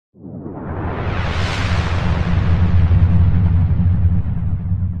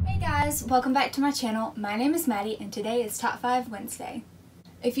welcome back to my channel. My name is Maddie and today is Top 5 Wednesday.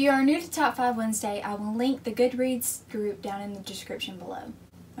 If you are new to Top 5 Wednesday, I will link the Goodreads group down in the description below.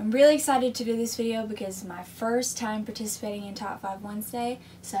 I'm really excited to do this video because it's my first time participating in Top 5 Wednesday,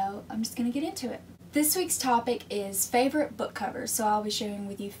 so I'm just going to get into it. This week's topic is favorite book covers, so I'll be sharing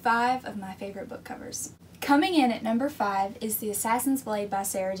with you 5 of my favorite book covers. Coming in at number 5 is The Assassin's Blade by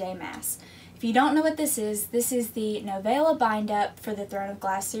Sarah J. Maas. If you don't know what this is the novella bind-up for the Throne of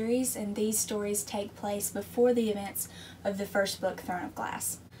Glass series, and these stories take place before the events of the first book, Throne of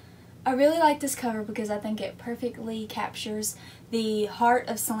Glass. I really like this cover because I think it perfectly captures the heart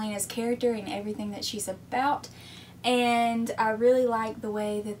of Celaena's character and everything that she's about, and I really like the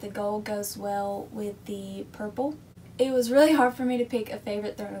way that the gold goes well with the purple. It was really hard for me to pick a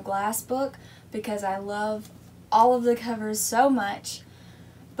favorite Throne of Glass book because I love all of the covers so much,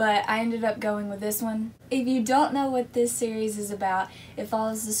 but I ended up going with this one. If you don't know what this series is about, it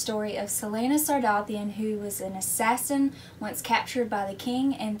follows the story of Celaena Sardathian, who was an assassin once captured by the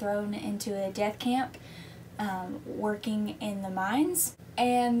king and thrown into a death camp working in the mines.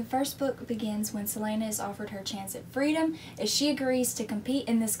 And the first book begins when Celaena is offered her chance at freedom as she agrees to compete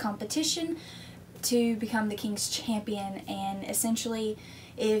in this competition to become the king's champion, and essentially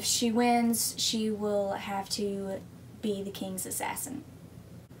if she wins she will have to be the king's assassin.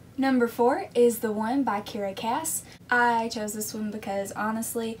 Number 4 is The One by Kira Cass. I chose this one because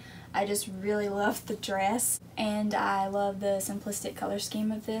honestly I just really love the dress and I love the simplistic color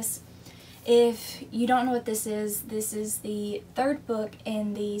scheme of this. If you don't know what this is the 3rd book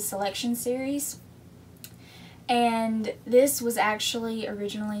in the Selection series, and this was actually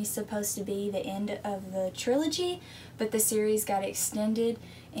originally supposed to be the end of the trilogy, but the series got extended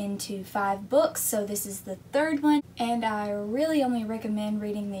into 5 books, so this is the 3rd one, and I really only recommend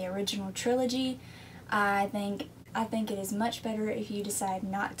reading the original trilogy. I think it is much better if you decide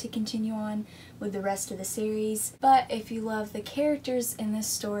not to continue on with the rest of the series, but if you love the characters in this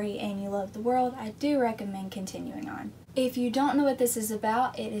story and you love the world, I do recommend continuing on. If you don't know what this is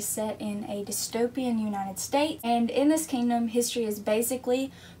about, it is set in a dystopian United States, and in this kingdom history has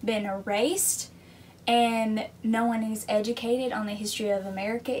basically been erased and no one is educated on the history of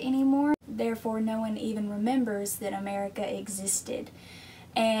America anymore. Therefore, no one even remembers that America existed.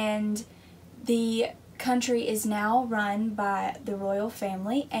 And the country is now run by the royal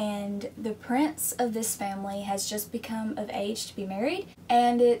family, and the prince of this family has just become of age to be married,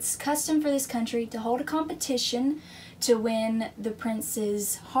 and it's custom for this country to hold a competition to win the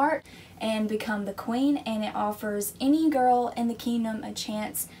prince's heart and become the queen, and it offers any girl in the kingdom a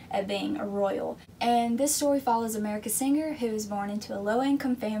chance at being a royal. And this story follows America Singer, who is born into a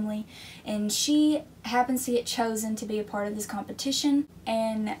low-income family, and she happens to get chosen to be a part of this competition,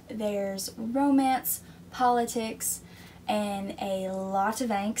 and there's romance, politics, and a lot of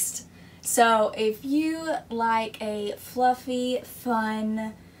angst. So if you like a fluffy,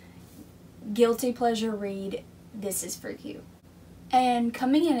 fun, guilty pleasure read, this is for you. And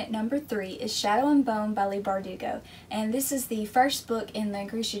coming in at number 3 is Shadow and Bone by Leigh Bardugo, and this is the first book in the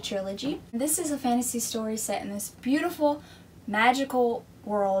Grisha trilogy. This is a fantasy story set in this beautiful, magical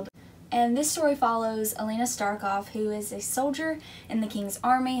world, and this story follows Alina Starkov, who is a soldier in the king's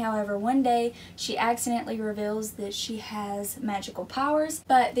army. However, one day she accidentally reveals that she has magical powers,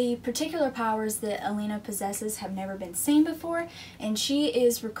 but the particular powers that Alina possesses have never been seen before, and she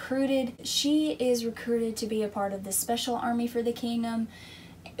is recruited to be a part of the special army for the kingdom,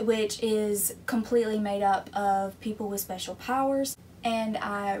 which is completely made up of people with special powers, and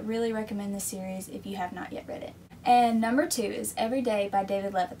I really recommend this series if you have not yet read it. And number 2 is Every Day by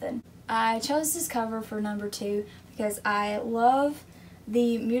David Levithan. I chose this cover for number 2 because I love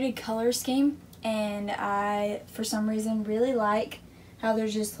the muted color scheme, and I, for some reason, really like how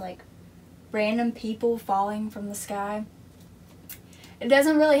there's just like random people falling from the sky. It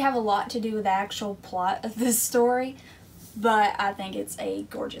doesn't really have a lot to do with the actual plot of this story, but I think it's a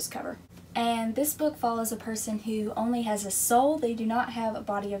gorgeous cover. And this book follows a person who only has a soul. They do not have a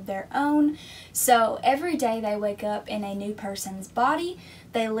body of their own. So every day they wake up in a new person's body.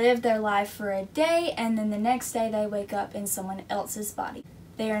 They live their life for a day, and then the next day they wake up in someone else's body.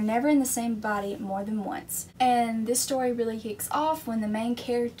 They are never in the same body more than once. And this story really kicks off when the main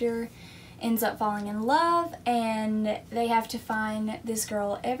character ends up falling in love, and they have to find this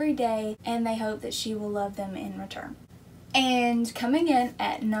girl every day, and they hope that she will love them in return. And coming in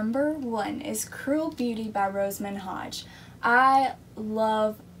at number 1 is Cruel Beauty by Rosamund Hodge. I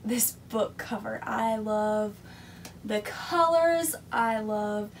love this book cover. I love the colors. I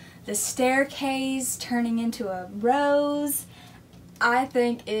love the staircase turning into a rose. I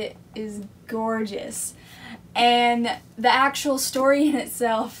think it is gorgeous. And the actual story in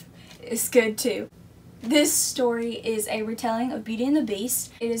itself is good too. This story is a retelling of Beauty and the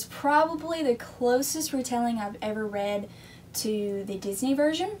Beast. It is probably the closest retelling I've ever read to the Disney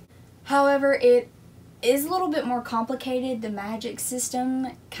version. However, it is a little bit more complicated. The magic system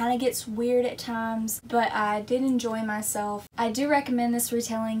kind of gets weird at times, but I did enjoy myself. I do recommend this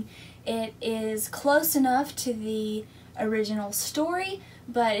retelling. It is close enough to the original story,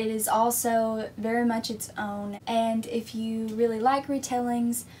 but it is also very much its own. And if you really like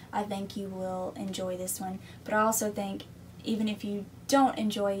retellings, I think you will enjoy this one. But I also think even if you don't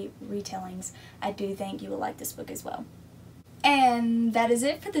enjoy retellings, I do think you will like this book as well. And that is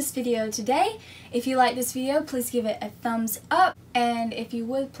it for this video today. If you like this video, please give it a thumbs up. And if you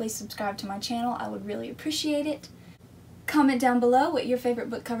would, please subscribe to my channel. I would really appreciate it. Comment down below what your favorite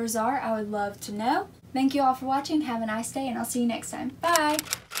book covers are. I would love to know. Thank you all for watching. Have a nice day, and I'll see you next time. Bye!